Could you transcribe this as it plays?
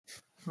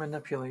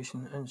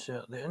Manipulation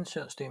insert. The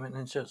insert statement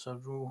inserts a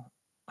row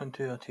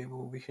into a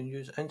table. We can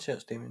use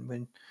insert statement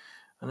when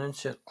an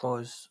insert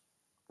clause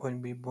when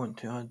we want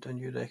to add a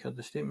new record.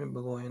 The statement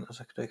below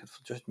enters a record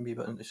for Justin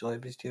Bieber into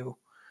celebrities table.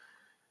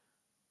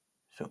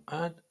 So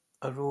add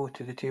a row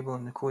to the table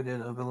in the code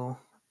editor below.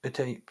 The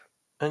type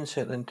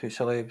insert into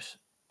celebs,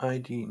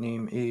 ID,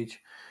 name, age.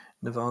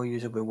 The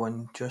values will be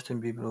 1.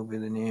 Justin Bieber will be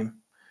the name.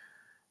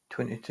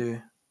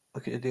 22.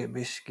 Look at the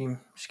database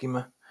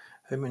schema.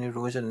 How many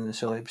rows are in the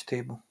celebs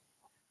table?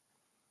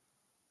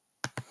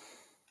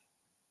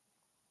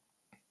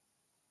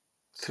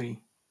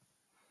 3.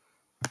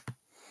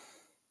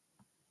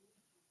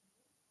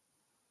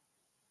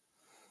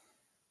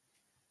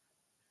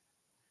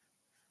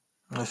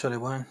 No, sorry,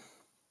 1.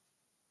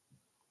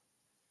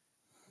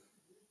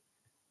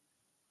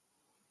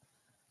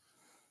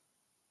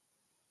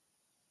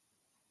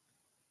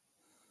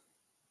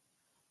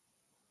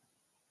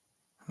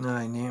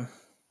 No, name,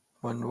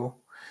 1 row.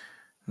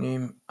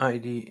 Name,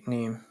 ID,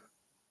 name.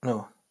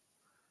 No.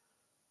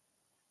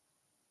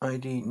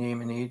 ID,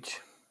 name and age.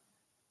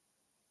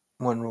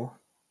 1 row.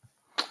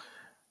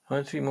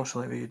 Add 3 more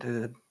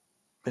celebrities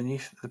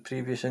beneath the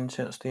previous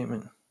insert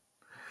statement.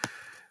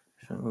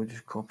 So we'll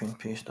just copy and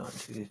paste that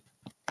into the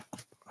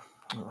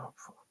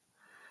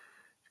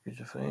excuse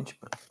the French,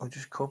 but we'll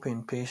just copy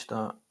and paste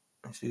that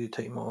instead of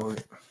typing it all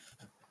out.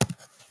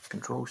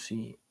 Control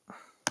C,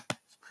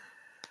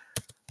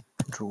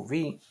 Control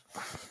V.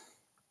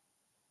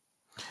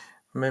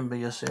 Remember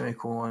your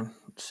semicolon,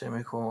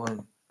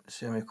 semicolon,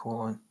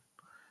 semicolon,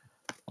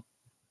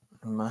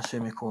 and my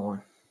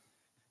semicolon.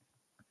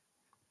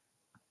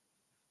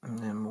 And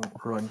then we'll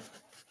run.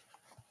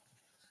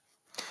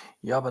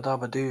 Yabba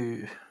dabba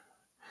doo.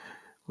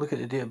 Look at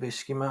the database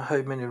schema.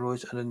 How many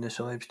rows are in the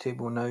celebs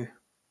table now?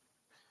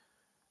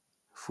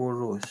 4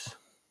 rows.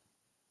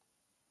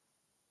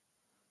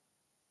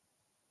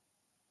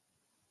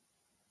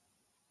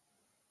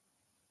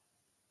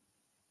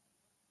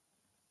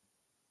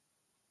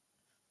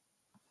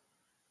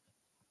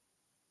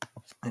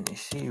 And to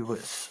see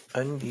what's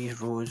in these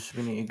rows,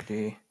 we need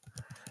to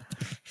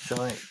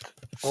select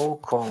all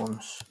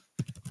columns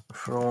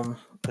from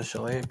the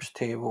celebs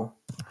table,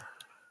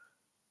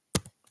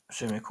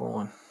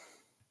 semicolon,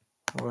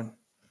 1.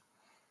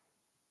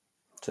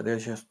 So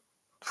there's your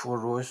 4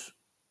 rows,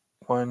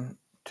 1,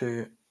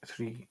 2,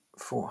 3,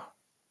 4.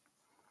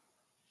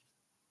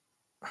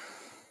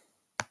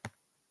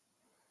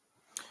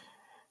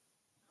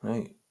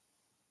 Right,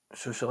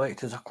 so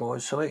select is a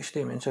clause. Select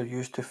statements are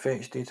used to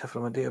fetch data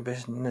from a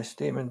database. In this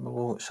statement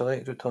below,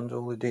 select returns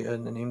all the data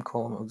in the name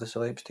column of the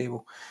celebs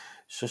table.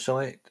 So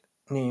select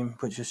name,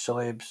 which is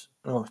celebs,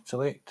 no,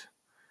 select,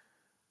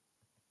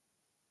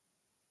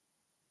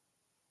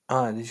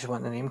 they just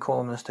want the name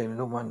column this time, they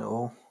don't want it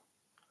all.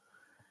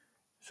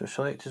 So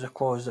select is a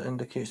clause that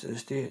indicates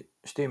that the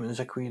statement is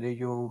a query.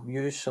 You'll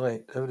use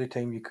select every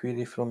time you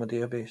query from a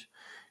database.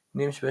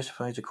 Name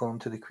specifies the column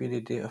to the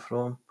query data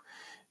from.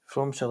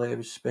 From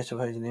celebs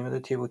specifies the name of the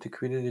table to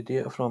query the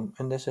data from.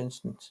 In this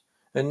instance,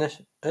 in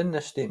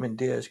this statement,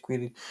 data is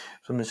queried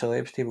from the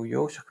celebs table. You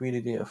also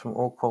query data from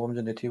all columns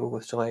in the table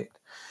with select.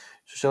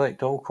 So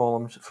select all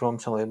columns from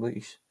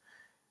celebrities.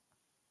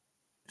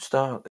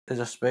 Star is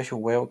a special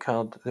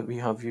wildcard that we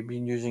have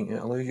been using.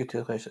 It allows you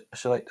to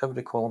select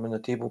every column in the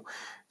table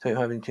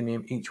without having to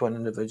name each one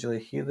individually.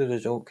 Here the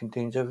result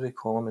contains every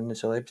column in the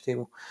celebs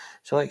table.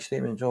 Select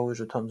statements always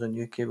returns a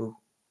new table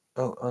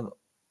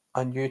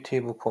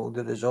called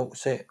the result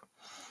set.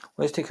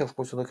 Let's take a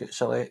closer look at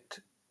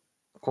select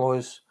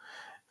clause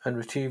and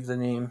retrieve the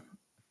name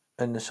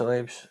in the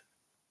celebs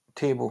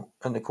table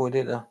in the code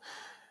editor.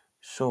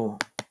 So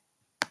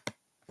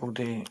we'll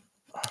do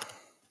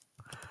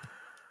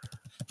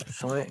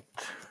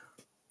select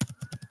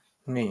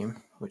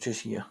name, which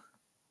is here.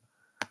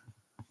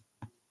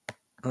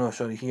 No,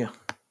 sorry, here.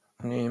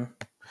 Name.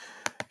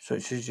 So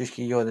it should just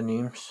give you all the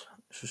names.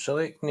 So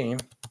select name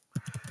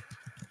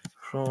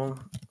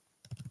from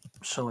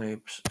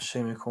celebs,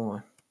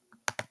 semicolon.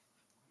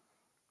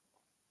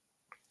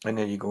 And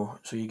there you go.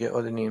 So you get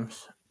all the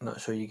names. And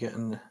that's how you get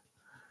in the.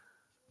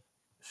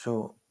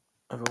 So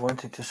if I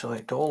wanted to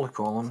select all the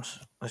columns,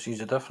 let's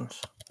use a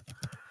difference.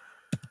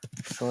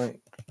 Select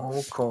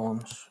all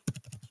columns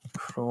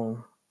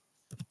from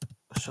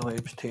the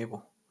celebs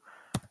table,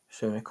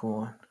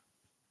 semicolon.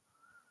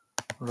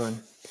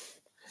 Run.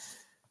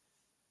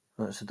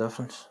 That's the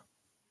difference.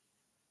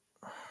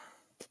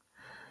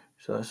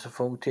 So that's the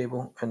full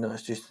table, and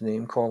that's just the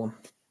name column.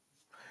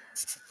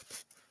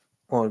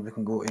 Or we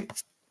can go to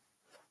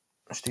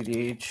instead of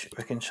age,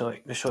 we can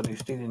select the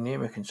instead of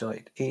name, we can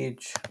select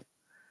age.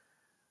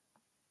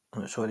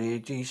 That's all the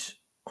ages.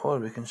 Or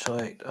we can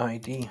select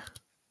ID.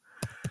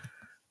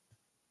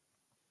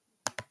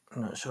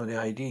 And that's all the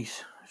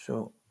IDs.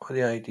 So all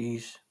the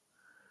IDs,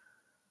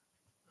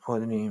 all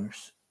the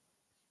names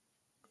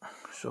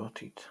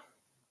sorted.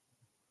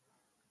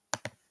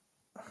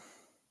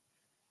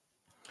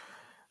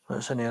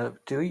 That's an error.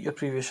 Delete your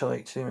previous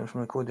select statement from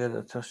the code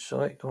editor to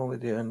select all the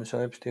data in the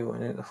celebs table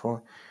and enter the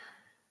following.